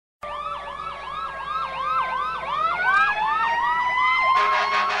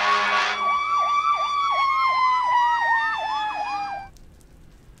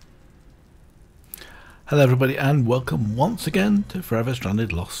Hello everybody and welcome once again to Forever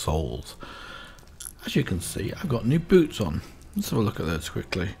Stranded Lost Souls. As you can see, I've got new boots on. Let's have a look at those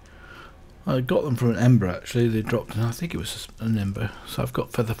quickly. I got them from an ember actually, they dropped in, I think it was just an ember. So I've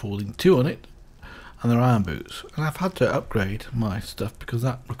got feather falling 2 on it and they're iron boots. And I've had to upgrade my stuff because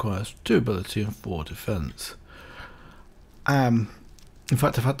that requires 2 ability and 4 defense. In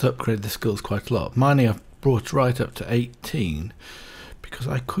fact I've had to upgrade the skills quite a lot. Mining I've brought right up to 18 because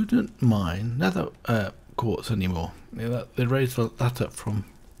I couldn't mine nether quartz anymore. They raised that up from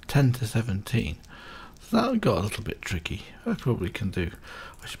 10 to 17. So that got a little bit tricky. I probably can do.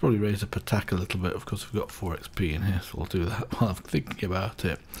 I should probably raise up attack a little bit. Of course, we've got 4 XP in here, so I'll do that while I'm thinking about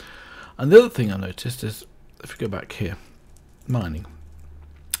it. And the other thing I noticed is, if we go back here, mining.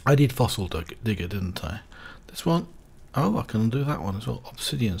 I did fossil digger, didn't I? This one, oh, I can do that one as well.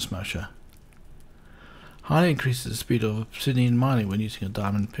 Obsidian smasher. Highly increases the speed of obsidian mining when using a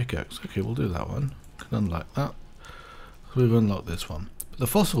diamond pickaxe. Okay, we'll do that one. Can unlock that. So we've unlocked this one. But the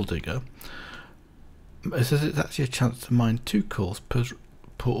fossil digger, it says it's actually a chance to mine 2 coals per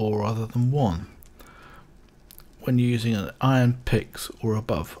ore rather than 1 when you're using an iron picks or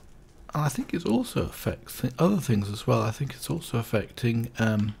above. And I think it also affects other things as well. I think it's also affecting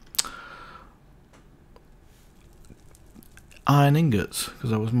iron ingots,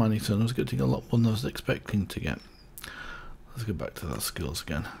 because I was mining some and I was getting a lot more than I was expecting to get. Let's go back to that skills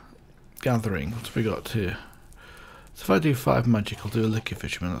again. Gathering, what have we got here? So if I do 5 magic, I'll do a liquor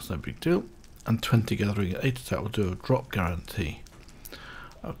fisherman, that's no big deal. And 20 gathering at 8 attack will do a drop guarantee.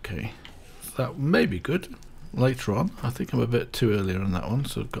 Okay, so that may be good later on. I think I'm a bit too early on that one,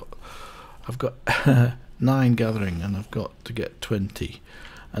 so I've got 9 gathering and I've got to get 20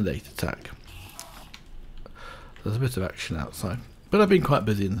 and 8 attack. There's a bit of action outside, but I've been quite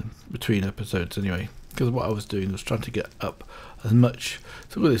busy in between episodes anyway, because what I was doing was trying to get up as much.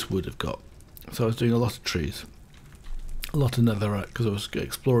 So all this wood I've got, so I was doing a lot of trees, a lot of netherrack, because I was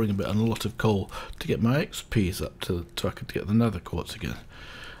exploring a bit, and a lot of coal to get my XPs up to so I could get the nether quartz again.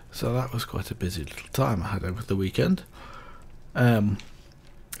 So that was quite a busy little time I had over the weekend.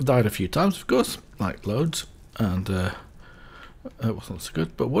 Died a few times, of course, like loads, and it wasn't so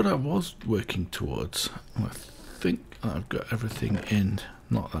good. But what I was working towards, I think I've got everything in,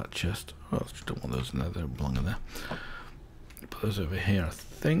 not that chest. Oh, I don't want those in there, they don't belong in there. Put those over here, I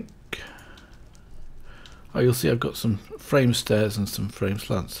think. Oh, you'll see I've got some frame stairs and some frame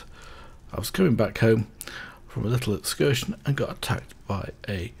slants. I was coming back home from a little excursion and got attacked by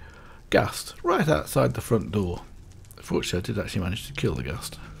a ghast right outside the front door. Fortunately, I did actually manage to kill the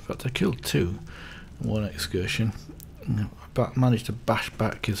ghast. In fact, I killed 2 in one excursion. I managed to bash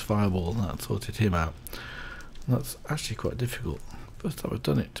back his fireball and that sorted him out. And that's actually quite difficult. First time I've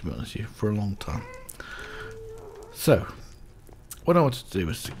done it, to be honest with you, for a long time. So, what I wanted to do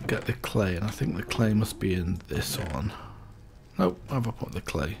was to get the clay, and I think the clay must be in this one. Nope, I've put the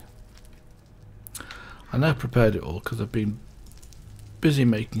clay. I now prepared it all because I've been busy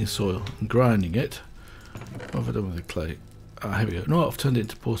making soil and grinding it. What have I done with the clay? Ah, here we go. No, I've turned it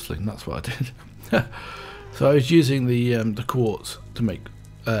into porcelain. That's what I did. So I was using the quartz to make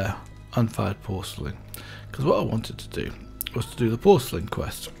unfired porcelain, because what I wanted to do was to do the porcelain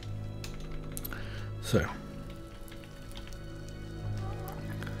quest. So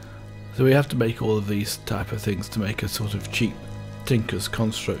we have to make all of these type of things to make a sort of cheap tinker's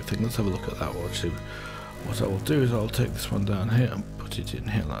construct thing. Let's have a look at that one. Actually, what I will do is I'll take this one down here and put it in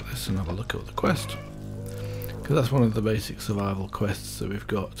here like this and have a look at the quest, because that's one of the basic survival quests that we've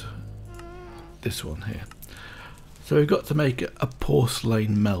got. This one here. So we've got to make a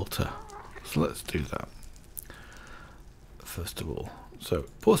porcelain melter. So let's do that first of all. So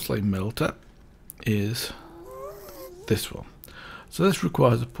porcelain melter is this one. So this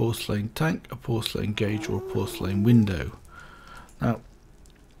requires a porcelain tank, a porcelain gauge, or a porcelain window. Now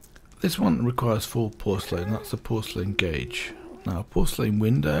this one requires 4 porcelain, that's a porcelain gauge. Now a porcelain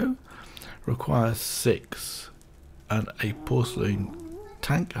window requires 6, and a porcelain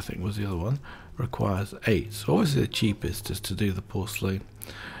tank, I think was the other one, requires 8. So obviously the cheapest is to do the porcelain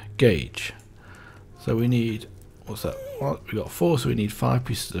gauge. So we need, what's that? Well, we got 4, so we need 5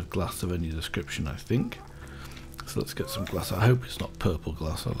 pieces of glass of any description, I think. So let's get some glass. I hope it's not purple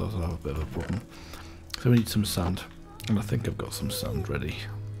glass, otherwise I'll have a bit of a problem. So we need some sand, and I think I've got some sand ready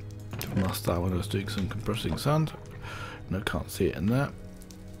from last time when I was doing some compressing sand. No, can't see it in there.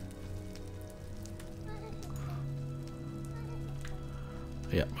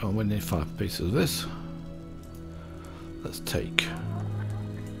 Yeah, well, we need 5 pieces of this. Let's take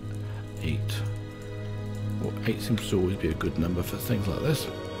 8. Well, 8 seems to always be a good number for things like this.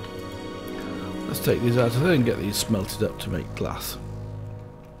 Let's take these out of there and get these smelted up to make glass.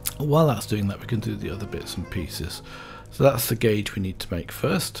 While that's doing that, we can do the other bits and pieces. So that's the gauge we need to make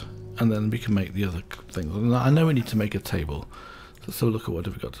first, and then we can make the other things. And I know we need to make a table. So let's have a look at what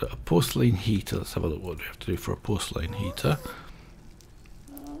have we got to do. A porcelain heater. Let's have a look what we have to do for a porcelain heater.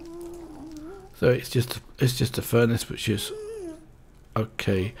 So it's just a furnace, which is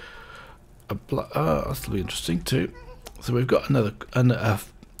okay. That'll be interesting too. So we've got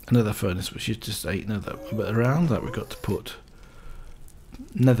another furnace, which is just 8 nether. But around that we've got to put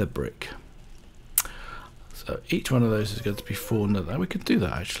nether brick. So each one of those is going to be 4 nether. We can do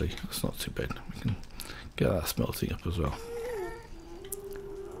that actually. That's not too bad. We can get that smelting up as well.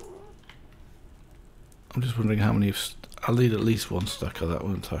 I'm just wondering how many. I'll need at least 1 stack of that,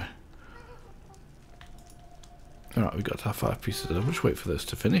 won't I? Alright, we've got to have 5 pieces of them. We'll just wait for those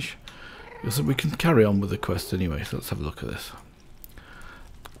to finish. So we can carry on with the quest anyway, so let's have a look at this.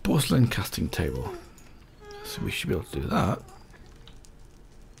 Porcelain casting table. So we should be able to do that.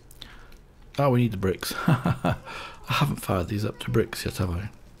 Oh, we need the bricks. I haven't fired these up to bricks yet, have I?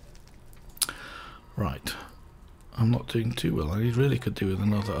 Right. I'm not doing too well. I really could do with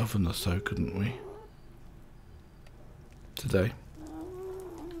another oven or so, couldn't we? Today.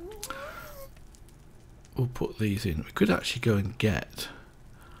 We'll put these in. We could actually go and get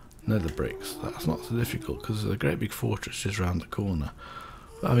nether bricks. That's not so difficult because there's a great big fortress just round the corner.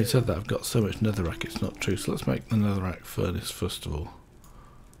 But having said that, I've got so much netherrack it's not true. So let's make the netherrack furnace first of all.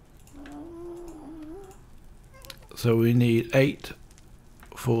 So we need 8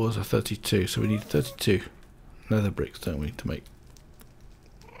 4s are 32. So we need 32 nether bricks, don't we, to make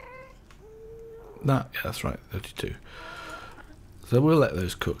that? Yeah, that's right, 32. So we'll let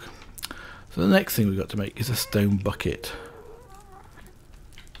those cook. So the next thing we've got to make is a stone bucket.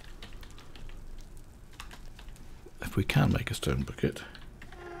 If we can make a stone bucket,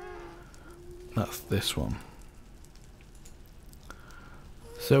 that's this one.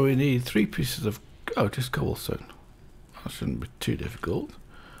 So we need 3 pieces of, just cobblestone. That shouldn't be too difficult.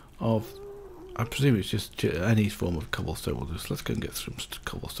 I presume it's just any form of cobblestone will do. So let's go and get some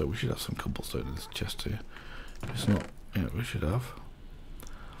cobblestone. We should have some cobblestone in this chest here. If it's not, yeah, we should have.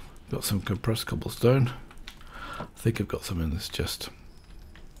 Got some compressed cobblestone. I think I've got some in this chest.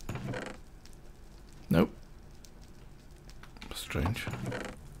 Nope. Strange.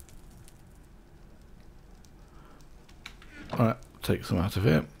 Alright, take some out of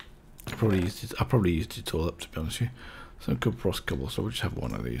here. I probably used it all up, to be honest with you. Some compressed cobblestone. We'll just have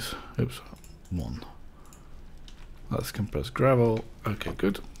one of these. Oops, one. That's compressed gravel. Okay,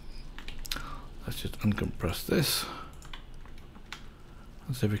 good. Let's just uncompress this.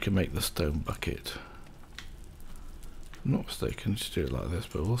 Let's see if we can make the stone bucket. If I'm not mistaken, just do it like this,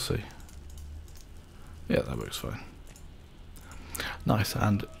 but we'll see. Yeah, that works fine. Nice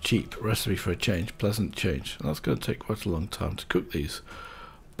and cheap recipe for a change, pleasant change. And that's going to take quite a long time to cook these,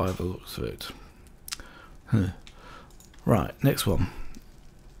 by the looks of it. Right, next one.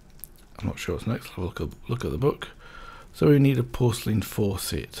 I'm not sure what's next. I'll look at the book. So we need a porcelain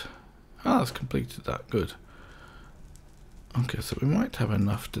faucet. That's completed that. Good. Okay, so we might have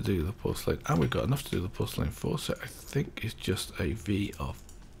enough to do the porcelain. And we've got enough to do the porcelain faucet. I think it's just a V of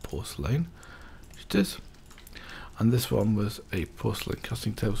porcelain. It is. And this one was a porcelain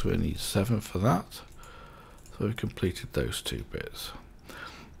casting table, so we need 7 for that. So we've completed those 2 bits.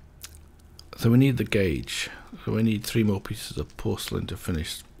 So we need the gauge. So we need 3 more pieces of porcelain to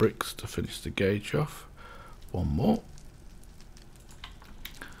finish, bricks to finish the gauge off. 1 more.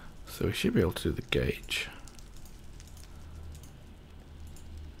 So we should be able to do the gauge.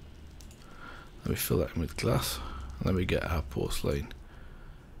 Then we fill that in with glass, and then we get our porcelain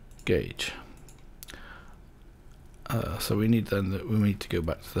gauge. So we need to go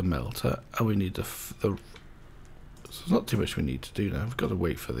back to the melter, and we need so there's not too much we need to do now. We've got to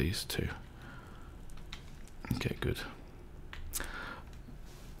wait for these 2. Okay, good.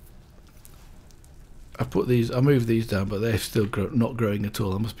 I moved these down, but they're still not growing at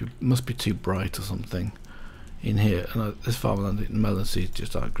all. They must be too bright or something in here. And this farmland melon seeds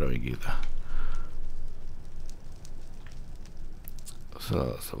just aren't growing either. So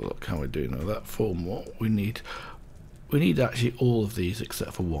let's have a look how we're doing with that. 4 more. We need actually all of these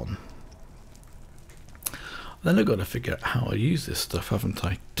except for 1. Then I've got to figure out how I use this stuff, haven't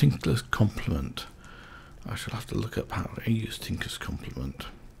I? Tinker's Complement. I shall have to look up how I use Tinker's Complement.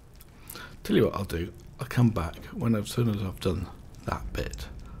 Tell you what I'll do. I'll come back as soon as I've done that bit.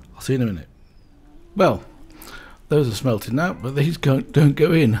 I'll see you in a minute. Well, those are smelting now, but these don't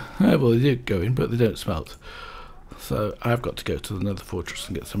go in. Well, they do go in, but they don't smelt. So I've got to go to the nether fortress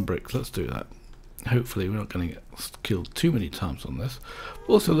and get some bricks. Let's do that. Hopefully we're not going to get killed too many times on this.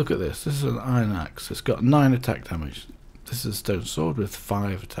 Also, look at this. This is an iron axe. It's got 9 attack damage. This is a stone sword with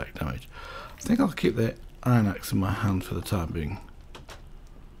 5 attack damage. I think I'll keep the iron axe in my hand for the time being.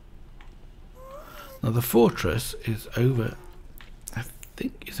 Now the fortress is over, I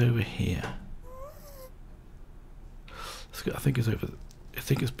think it's over here. I think it's over, I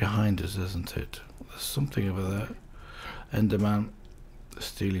think it's behind us, isn't it? There's something over there. Enderman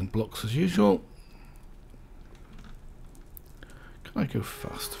stealing blocks as usual. Can I go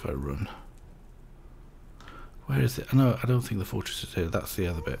fast if I run? Where is it? No, I don't think the fortress is here. That's the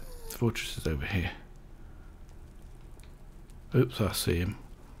other bit. The fortress is over here. Oops, I see him.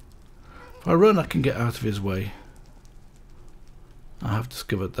 If I run, I can get out of his way. I have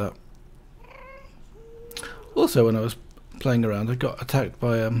discovered that. Also, when I was playing around, I got attacked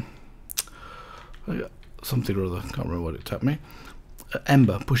by something or other. I can't remember what it attacked me.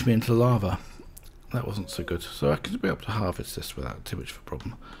 Ember pushed me into lava. That wasn't so good. So I can be able to harvest this without too much of a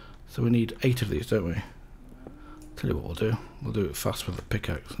problem. So we need 8 of these, don't we? Tell you what we'll do. We'll do it fast with the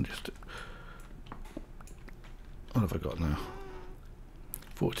pickaxe and just... What have I got now?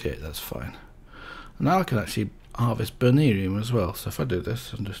 48, that's fine. And now I can actually harvest burnerium as well. So if I do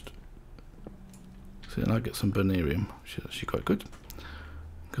this and just... See, and I get some burnerium, which is actually quite good.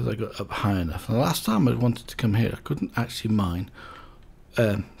 Because I got up high enough. And the last time I wanted to come here, I couldn't actually mine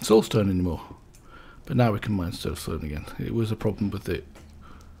soulstone anymore. But now we can mine soulstone again. It was a problem with it.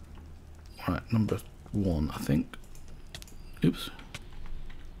 Right, number 1, I think. Oops.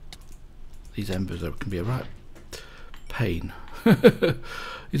 These embers can be a right pain.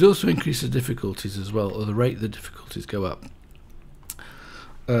 It also increases difficulties as well, or the rate the difficulties go up.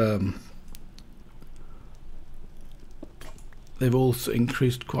 They've also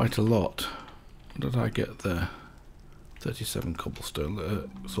increased quite a lot. What did I get there? 37 cobblestone,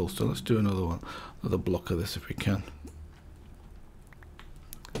 soulstone. Let's do another one, another block of this if we can,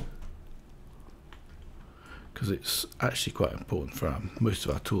 because it's actually quite important for most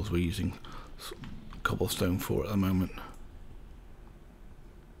of our tools we're using cobblestone for at the moment.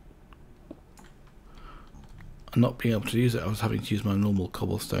 And not being able to use it, I was having to use my normal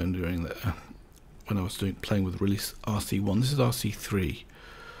cobblestone during the when I was playing with release RC1. This is RC3,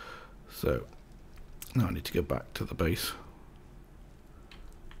 so now I need to go back to the base.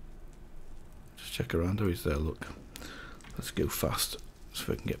 Just check around. Oh, he's there, look. Let's go fast so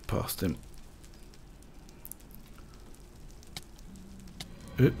we can get past him.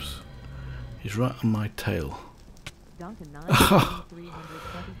 Oops. He's right on my tail.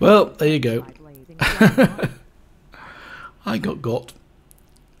 Well, there you go. I got.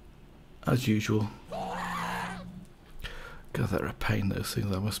 As usual. God, they're a pain, those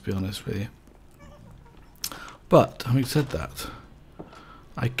things, I must be honest with you. But, having said that,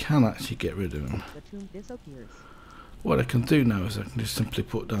 I can actually get rid of him. What I can do now is I can just simply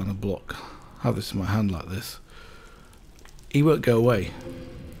put down a block, have this in my hand like this. He won't go away.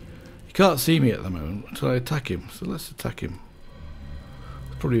 He can't see me at the moment until I attack him, so let's attack him.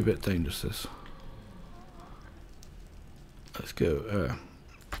 It's probably a bit dangerous, this. Let's go.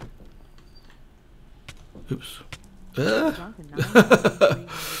 Oops.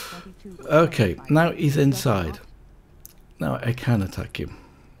 Okay, now he's inside. Now I can attack him.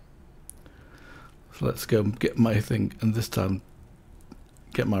 So let's go and get my thing, and this time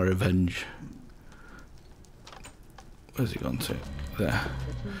get my revenge. Where's he gone to? There.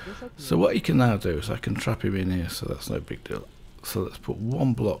 So what you can now do is I can trap him in here, so that's no big deal. So let's put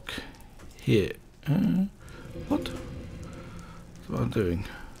 1 block here. What? That's what I'm doing.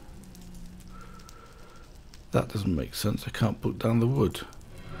 That doesn't make sense. I can't put down the wood.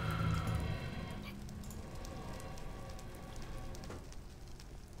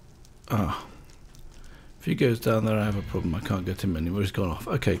 Ah. If he goes down there, I have a problem. I can't get him anymore. He's gone off.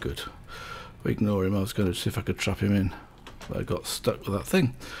 Okay, good. We ignore him. I was going to see if I could trap him in, but I got stuck with that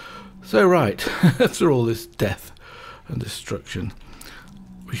thing. So, right. After all this death and destruction,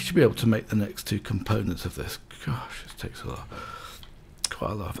 we should be able to make the next 2 components of this. Gosh, this takes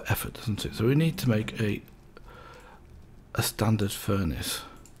quite a lot of effort, doesn't it? So we need to make a standard furnace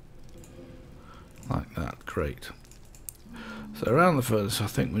like that. Great. So around the furnace I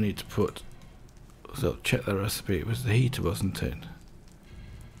think we need to put, so check the recipe, it was the heater, wasn't it?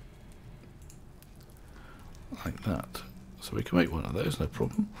 Like that. So we can make one of those, no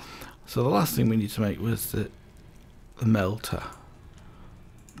problem. So the last thing we need to make was the melter,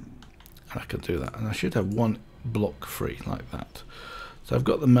 and I can do that, and I should have 1 block free like that. So I've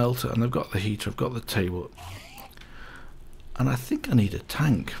got the melter and I've got the heater, I've got the table. And I think I need a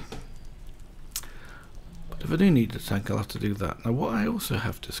tank. But if I do need a tank, I'll have to do that. Now what I also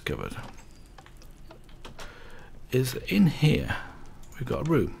have discovered is that in here we've got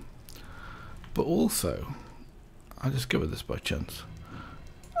a room. But also I discovered this by chance.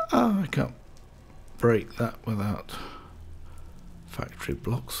 Oh, I can't break that without factory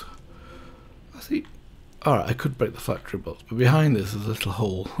blocks. I see. Alright, I could break the factory blocks, but behind this is a little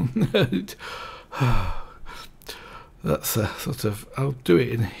hole. That's sort of, I'll do it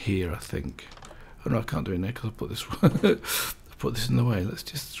in here, I think. Oh no, I can't do it in there because I put this I put this in the way. Let's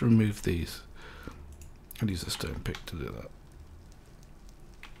just remove these. I'll use a stone pick to do that.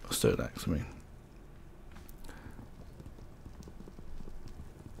 A stone axe, I mean.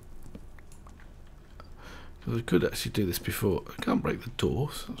 Because I could actually do this before. I can't break the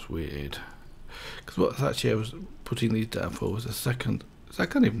doors. That's weird. Because what actually I was putting these down for was a second. So I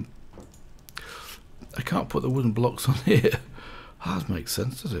can't put the wooden blocks on here. That doesn't make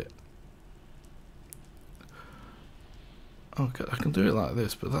sense, does it? Okay, I can do it like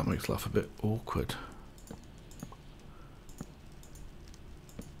this, but that makes life a bit awkward.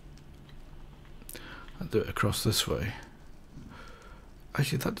 I'll do it across this way.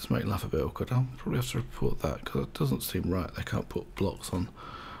 Actually, that does make life a bit awkward. I'll probably have to report that because it doesn't seem right. I can't put blocks on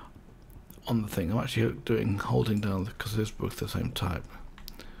the thing. I'm actually holding down because they're both the same type.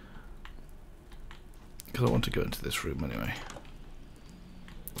 Because I want to go into this room anyway.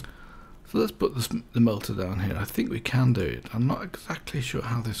 So let's put the melter down here. I think we can do it. I'm not exactly sure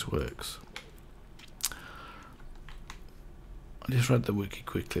how this works. I just read the wiki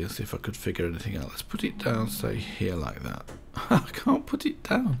quickly and see if I could figure anything out. Let's put it down, say here like that. I can't put it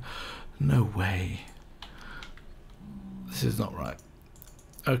down. No way. This is not right.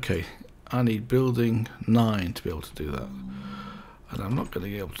 Okay, I need building 9 to be able to do that. And I'm not going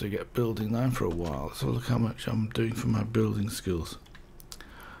to be able to get building 9 for a while. So look how much I'm doing for my building skills.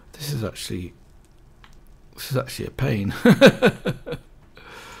 This is actually a pain.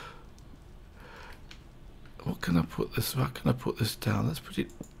 What can I put this? How can I put this down? Let's put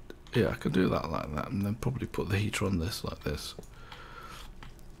it. Yeah, I can do that like that, and then probably put the heater on this like this,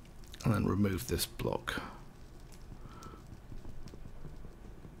 and then remove this block.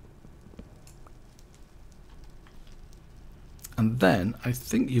 And then I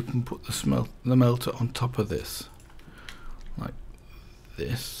think you can put the melter on top of this, like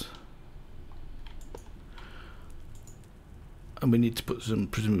this. And we need to put some,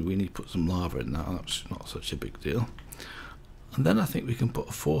 presumably we need to put some lava in that. That's not such a big deal. And then I think we can put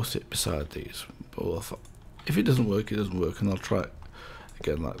a faucet beside these. But if it doesn't work, it doesn't work, and I'll try it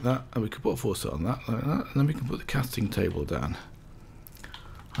again like that. And we can put a faucet on that, like that, and then we can put the casting table down.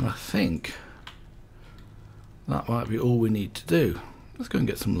 And I think that might be all we need to do. Let's go and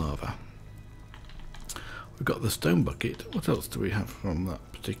get some lava. We've got the stone bucket. What else do we have from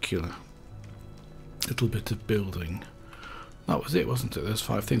that particular little bit of building? That was it, wasn't it? There's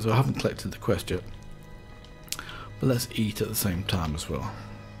 5 things. I haven't collected the quest yet. But let's eat at the same time as well.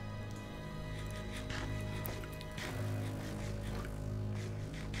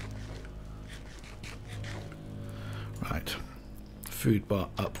 Right. Food bar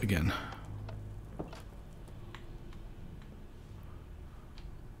up again.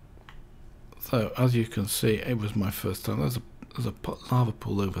 So, as you can see, it was my first time. There's a lava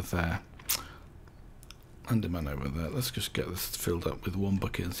pool over there. And a man over there. Let's just get this filled up with 1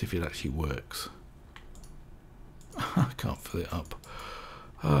 bucket and see if it actually works. I can't fill it up.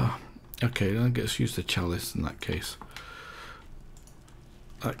 Okay, then let's use the chalice in that case.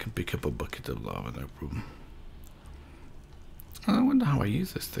 That can pick up a bucket of lava, no problem. I wonder how I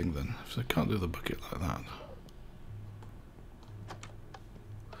use this thing then, so I can't do the bucket like that.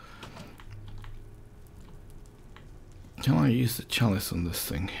 Can I use the chalice on this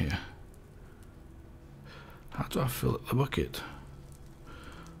thing here? How do I fill up the bucket?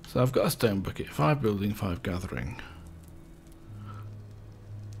 So I've got a stone bucket, 5 building, 5 gathering.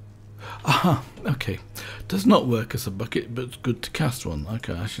 Aha, okay. Does not work as a bucket, but it's good to cast one.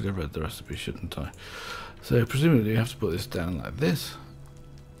 Okay, I should have read the recipe, shouldn't I? So presumably you have to put this down like this.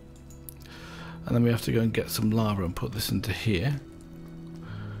 And then we have to go and get some lava and put this into here.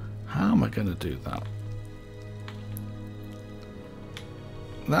 How am I going to do that?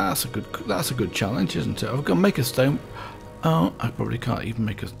 That's a good challenge, isn't it? I've got to make a stone. Oh, I probably can't even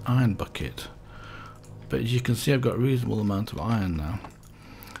make an iron bucket. But as you can see, I've got a reasonable amount of iron now,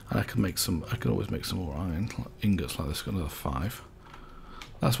 and I can always make some more iron ingots like this. Got another 5.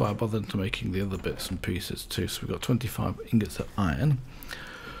 That's why I bothered to making the other bits and pieces too. So we've got 25 ingots of iron.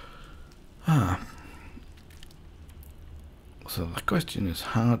 So the question is,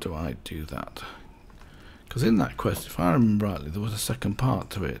 how do I do that? Because in that quest, if I remember rightly, there was a second part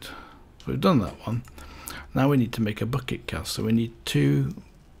to it. So we've done that one. Now we need to make a bucket cast. So we need 2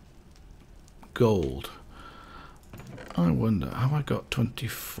 gold. I wonder, have I got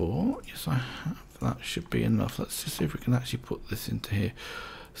 24? Yes, I have that should be enough. Let's just see if we can actually put this into here.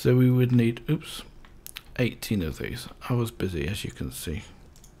 So we would need, oops, 18 of these. I was busy, as you can see.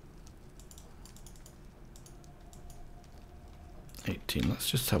 18. Let's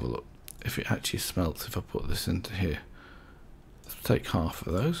just have a look if it actually smelts if I put this into here. Let's take half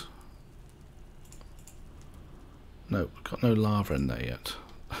of those. No, got no lava in there yet.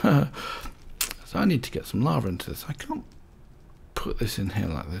 So I need to get some lava into this. I can't put this in here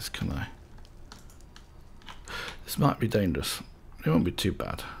like this, can I? This might be dangerous. It won't be too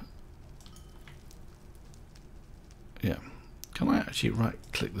bad. Yeah. Can I actually right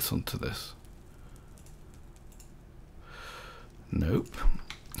click this onto this? Nope.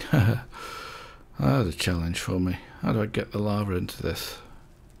 That's a challenge for me. How do I get the lava into this?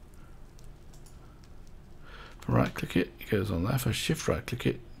 If I right click it, it goes on there. If I shift right click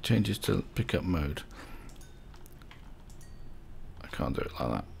it, it changes to pickup mode. I can't do it like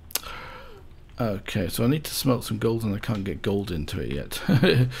that. Okay, so I need to smelt some gold and I can't get gold into it yet.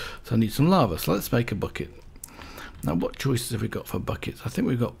 So I need some lava. So let's make a bucket. Now what choices have we got for buckets? I think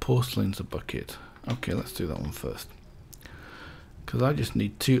we've got porcelain's a bucket. Okay, let's do that one first. Because I just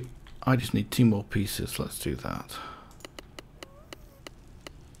need two more pieces. Let's do that.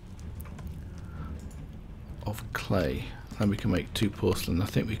 Of clay. And we can make 2 porcelain. I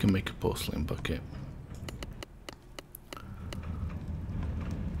think we can make a porcelain bucket.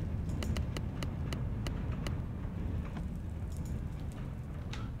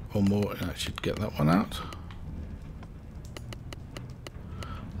 One more and I should get that one out.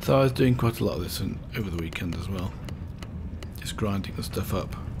 So I was doing quite a lot of this over the weekend as well. Just grinding the stuff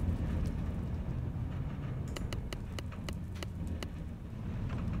up.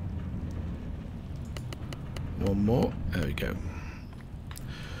 One more. There we go.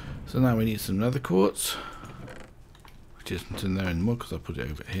 So now we need some nether quartz, which isn't in there anymore because I put it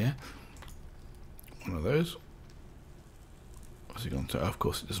over here. One of those. What's it gone to? Oh, of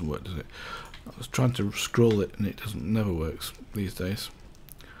course it doesn't work, does it? I was trying to scroll it and it never works these days.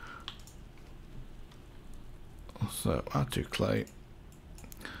 So add 2 clay,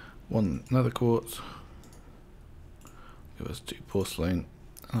 1 nether quartz, give us 2 porcelain,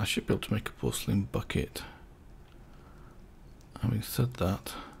 and I should be able to make a porcelain bucket. Having said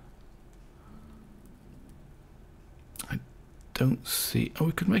that, I don't see. Oh,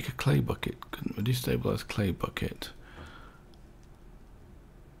 we could make a clay bucket, couldn't we? Destabilize clay bucket.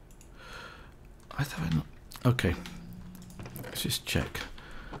 I thought I not. Okay, let's just check.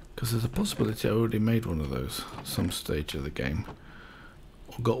 Because there's a possibility I already made one of those at some stage of the game.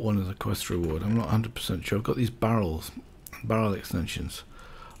 Or got one as a quest reward. I'm not 100% sure. I've got these barrel extensions.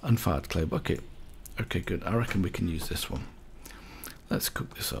 Unfired clay bucket. Okay, good. I reckon we can use this one. Let's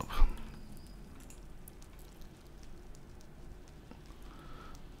cook this up.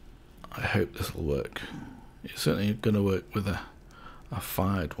 I hope this will work. It's certainly going to work with a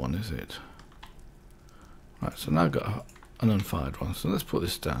fired one, is it? Right, so now I've got an unfired one, so let's put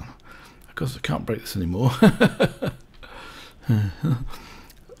this down. Of course I can't break this anymore.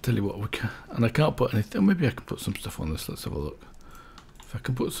 Tell you what, we can, and I can't put anything. Maybe I can put some stuff on this. Let's have a look. If I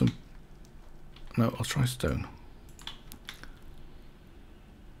can put some, no, I'll try stone.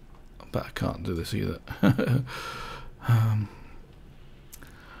 I bet I can't do this either.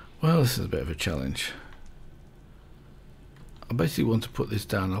 Well, this is a bit of a challenge. I basically want to put this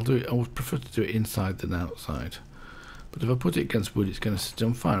down. I'll do it. I would prefer to do it inside than outside. But if I put it against wood, it's going to sit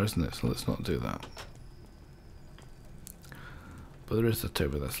on fire, isn't it? So let's not do that. But there is that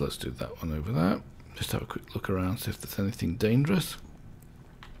over there, so let's do that one over there. Just have a quick look around, see if there's anything dangerous.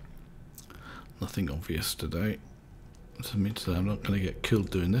 Nothing obvious today. Doesn't mean to say I'm not going to get killed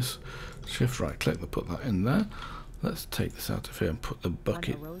doing this. Shift right click and put that in there. Let's take this out of here and put the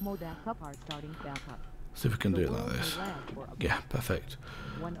bucket. See if we can do it like this. Yeah, perfect.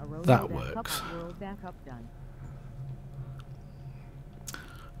 That works.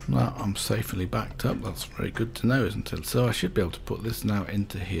 Now I'm safely backed up. That's very good to know, isn't it? So I should be able to put this now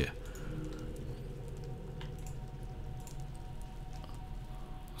into here.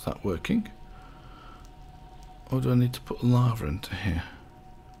 Is that working? Or do I need to put lava into here?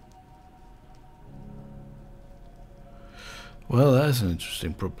 Well, there's an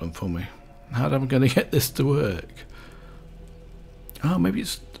interesting problem for me. How am I going to get this to work? Oh, maybe I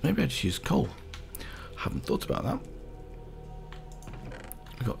just use coal. Haven't thought about that.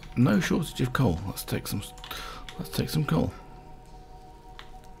 We've got no shortage of coal. Let's take some coal.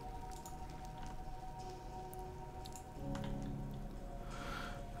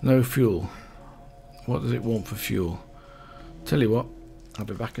 No fuel. What does it want for fuel? Tell you what, I'll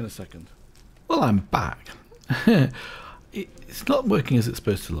be back in a second. Well, I'm back. It's not working as it's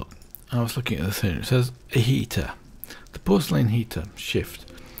supposed to look. I was looking at this here. It says a heater. The porcelain heater, shift.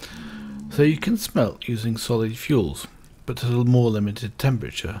 So you can smelt using solid fuels, but at a more limited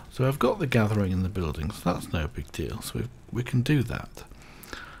temperature. So I've got the gathering in the building, so that's no big deal. So we can do that.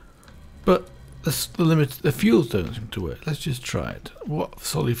 But the fuels don't seem to work. Let's just try it. What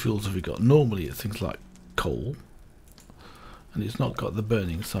solid fuels have we got? Normally it's things like coal, and it's not got the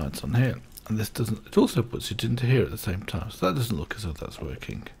burning sides on here. And this doesn't. It also puts it into here at the same time, so that doesn't look as though that's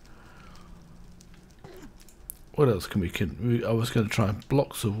working. What else can we? I was going to try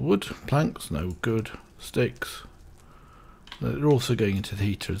blocks of wood, planks, no good. Sticks. They're also going into the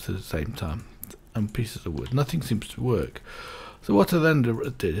heater at the same time, and pieces of wood. Nothing seems to work. So what I then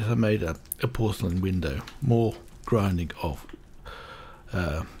did is I made a porcelain window, more grinding of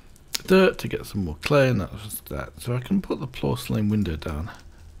dirt to get some more clay, and that was that. So I can put the porcelain window down,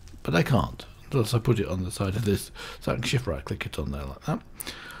 but I can't unless I put it on the side of this. So I can shift right click it on there like that.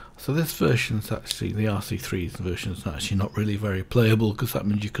 So this version is actually, the RC3 version is actually not really very playable, because that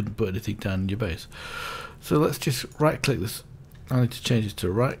means you couldn't put anything down in your base. So let's just right click this. I need to change it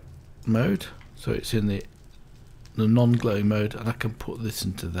to right mode, so it's in the non-glowing mode, and I can put this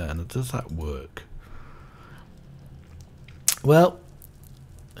into there. Now does that work? Well,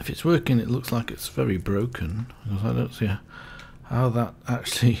 if it's working, it looks like it's very broken, because I don't see how that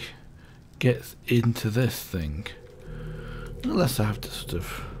actually gets into this thing, unless I have to sort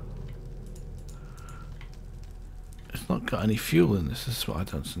of... It's not got any fuel in this. This is what I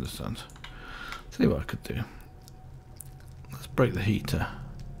don't understand. See what I could do. Let's break the heater.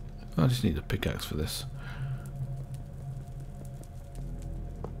 I just need a pickaxe for this.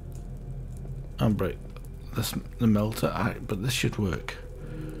 And break the melter. But this should work.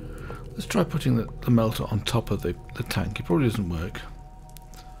 Let's try putting the melter on top of the tank. It probably doesn't work.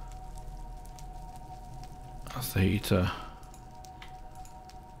 That's the heater.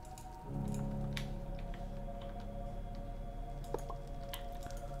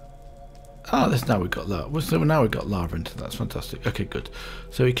 Ah, this now we've got lava. So now we've got lava into that. That's fantastic. Okay, good.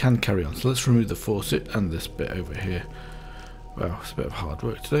 So we can carry on. So let's remove the faucet and this bit over here. Well, it's a bit of hard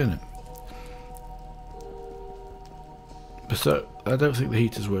work today, isn't it? But so I don't think the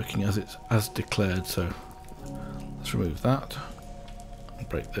heater's working as it's as declared. So let's remove that and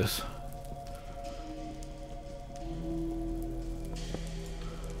break this.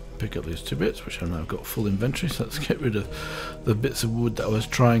 Pick up these two bits, which I've now got full inventory, so let's get rid of the bits of wood that I was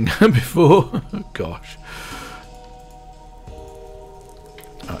trying before. Oh, gosh.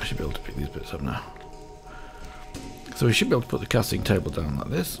 I should be able to pick these bits up now. So we should be able to put the casting table down like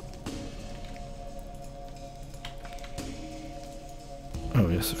this. Oh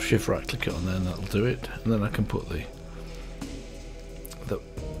yes, shift right click it on there and that'll do it. And then I can put the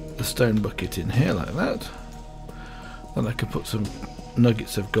stone bucket in here like that. Then I can put some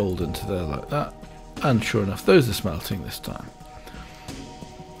nuggets of gold into there like that, and sure enough those are smelting this time.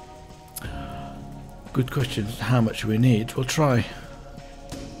 Good question, how much we need. We'll try,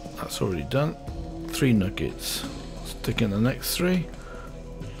 that's already done, 3 nuggets. Stick in the next 3,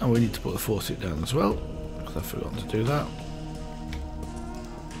 and we need to put the faucet down as well, because I've forgotten to do that.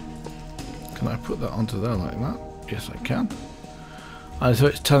 Can I put that onto there like that? Yes I can. And so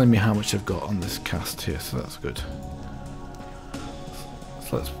it's telling me how much I've got on this cast here, so that's good.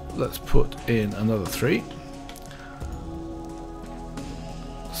 Let's put in another 3.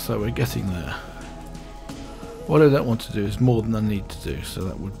 So we're getting there. What I don't want to do is more than I need to do, so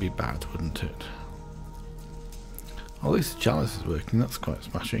that would be bad, wouldn't it? At least the chalice is working, that's quite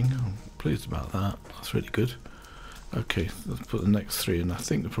smashing. I'm pleased about that, that's really good. Okay, let's put the next 3 in. I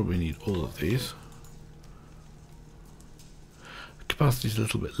think we probably need all of these. The capacity is a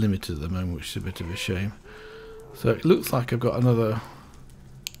little bit limited at the moment, which is a bit of a shame. So it looks like I've got another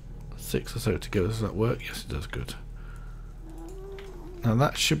 6 or so to go. Does that work? Yes, it does. Good. Now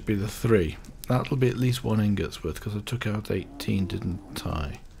that should be the 3. That'll be at least 1 ingot's worth, because I took out 18, didn't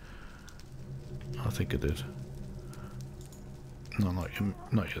I? I think I did. No, not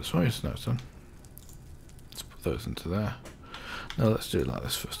yet. Sorry, it's no, it's done. Let's put those into there. Now let's do it like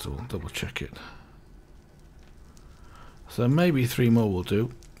this first of all. Double check it. So maybe 3 more will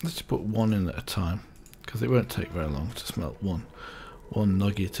do. Let's just put 1 in at a time, because it won't take very long to smelt one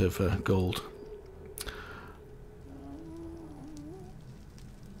nugget of gold.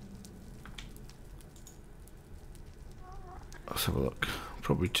 Let's have a look.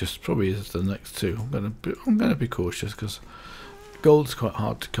 Probably is the next 2. I'm gonna be cautious, because gold's quite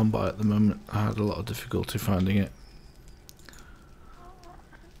hard to come by at the moment. I had a lot of difficulty finding it.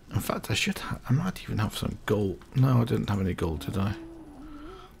 In fact, I might even have some gold. No, I didn't have any gold, did I?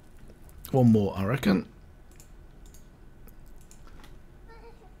 1 more, I reckon.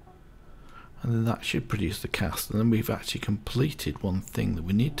 and then that should produce the cast, and then we've actually completed one thing that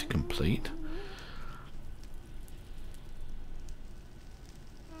we need to complete.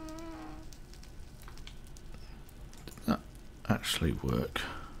 Did that actually work?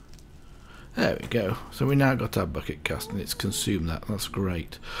 There we go. So we now got our bucket cast and it's consumed that. That's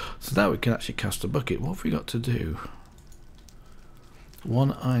great. So now we can actually cast a bucket. What have we got to do?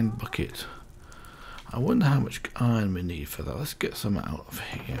 One iron bucket. I wonder how much iron we need for that. Let's get some out of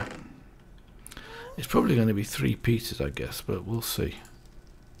here. It's probably going to be 3 pieces, I guess, but we'll see.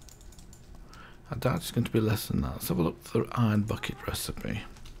 I doubt it's going to be less than that. Let's have a look at the iron bucket recipe.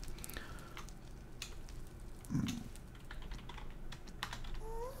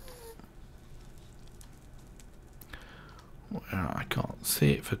 Well, I can't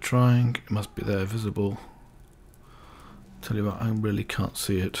see it for trying. It must be there visible. Tell you what, I really can't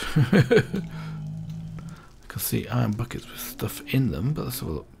see it. I can see iron buckets with stuff in them, but let's have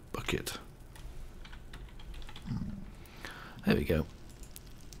a look. Bucket. There we go.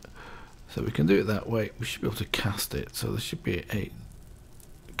 So we can do it that way. We should be able to cast it. So there should be a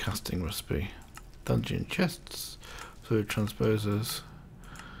casting recipe. Dungeon chests, fluid transposers.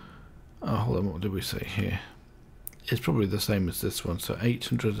 Oh, hold on, what did we say here? It's probably the same as this one. So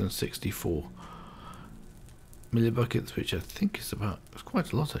 864 millibuckets, which I think is about, it's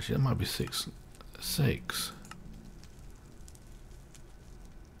quite a lot actually. That might be six.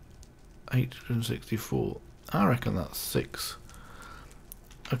 864. I reckon that's 6.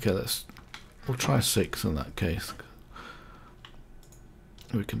 Okay, we'll try 6 in that case.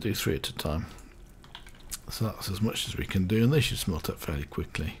 We can do 3 at a time. So that's as much as we can do, and they should smelt up fairly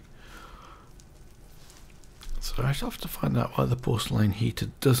quickly. So I shall have to find out why the porcelain heater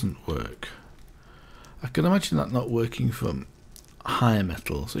doesn't work. I can imagine that not working from higher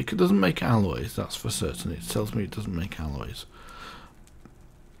metals. It doesn't make alloys, that's for certain. It tells me it doesn't make alloys.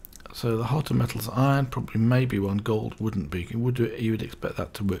 So the hotter metals, iron probably maybe one, gold wouldn't be. You would expect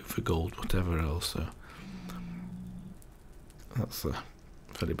that to work for gold, whatever else. So that's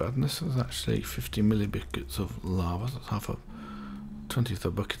fairly bad. And this is actually 50 millibuckets of lava. That's half a 20th of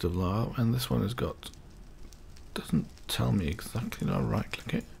a bucket of lava, and this one has got. Doesn't tell me exactly. Do I right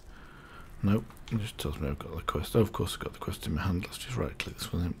click it? Nope. It just tells me I've got the quest. Oh, of course I've got the quest in my hand. Let's just right click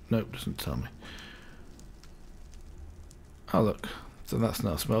this one. Nope, doesn't tell me. Oh look. So that's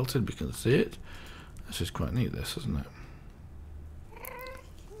now smelted, we can see it. This is quite neat, this, isn't it?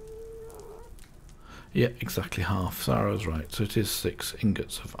 Yeah, exactly half. Sarah was right. So it is 6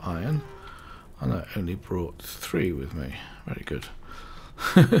 ingots of iron. And I only brought 3 with me. Very good.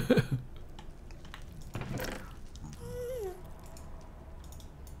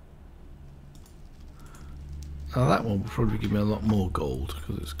 Now that one will probably give me a lot more gold,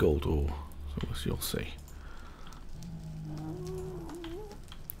 because it's gold ore. So you'll see.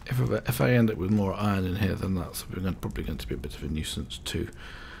 If I end up with more iron in here, then that's probably going to be a bit of a nuisance too.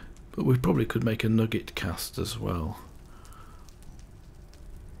 But we probably could make a nugget cast as well.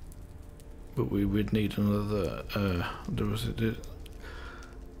 But we would need another.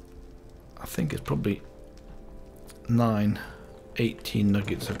 I think it's probably 18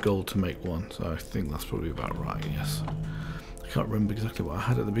 nuggets of gold to make one. So I think that's probably about right. Yes. I can't remember exactly what I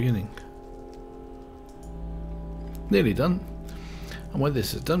had at the beginning. Nearly done. And when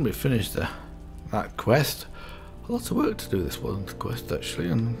this is done, we've finished that quest. A lot of work to do this one quest actually,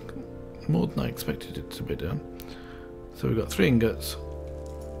 and more than I expected it to be done. So we've got 3 ingots.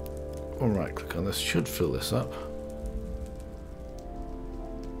 All right, click on this. Should fill this up.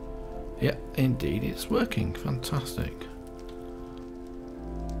 Yeah, indeed, it's working. Fantastic.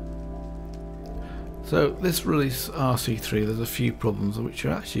 So this release RC3, there's a few problems which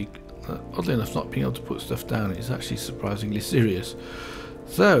are actually. Oddly enough, not being able to put stuff down is actually surprisingly serious.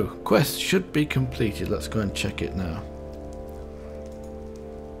 So, quest should be completed. Let's go and check it now.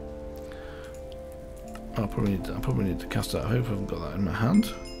 I probably need to cast that. I hope I haven't got that in my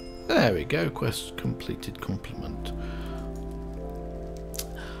hand. There we go. Quest completed. Compliment.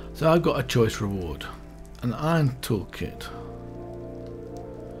 So I've got a choice reward, an iron toolkit.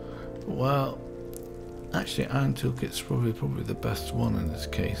 Well, actually, iron toolkit's probably the best one in this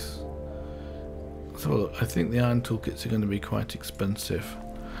case. So look, I think the iron toolkits are going to be quite expensive.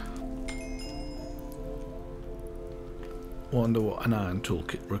 Wonder what an iron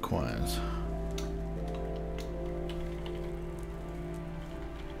toolkit requires.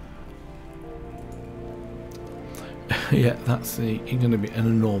 Yeah, that's going to be an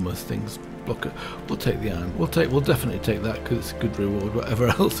enormous things blocker. We'll take the iron. We'll definitely take that because it's a good reward, whatever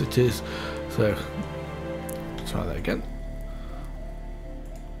else it is. So try that again.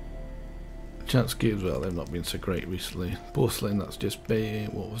 chance cubes, well, they've not been so great recently. Porcelain, that's just been,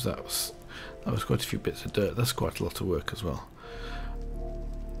 what was that? That was quite a few bits of dirt. That's quite a lot of work as well.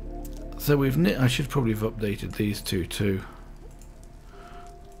 So we've knit. I should probably have updated these two too.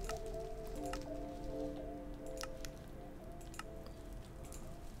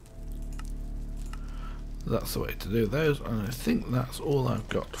 That's the way to do those, and I think that's all I've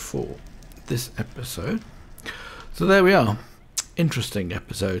got for this episode. So there we are. Interesting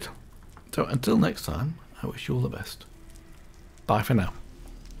episode. So until next time, I wish you all the best. Bye for now.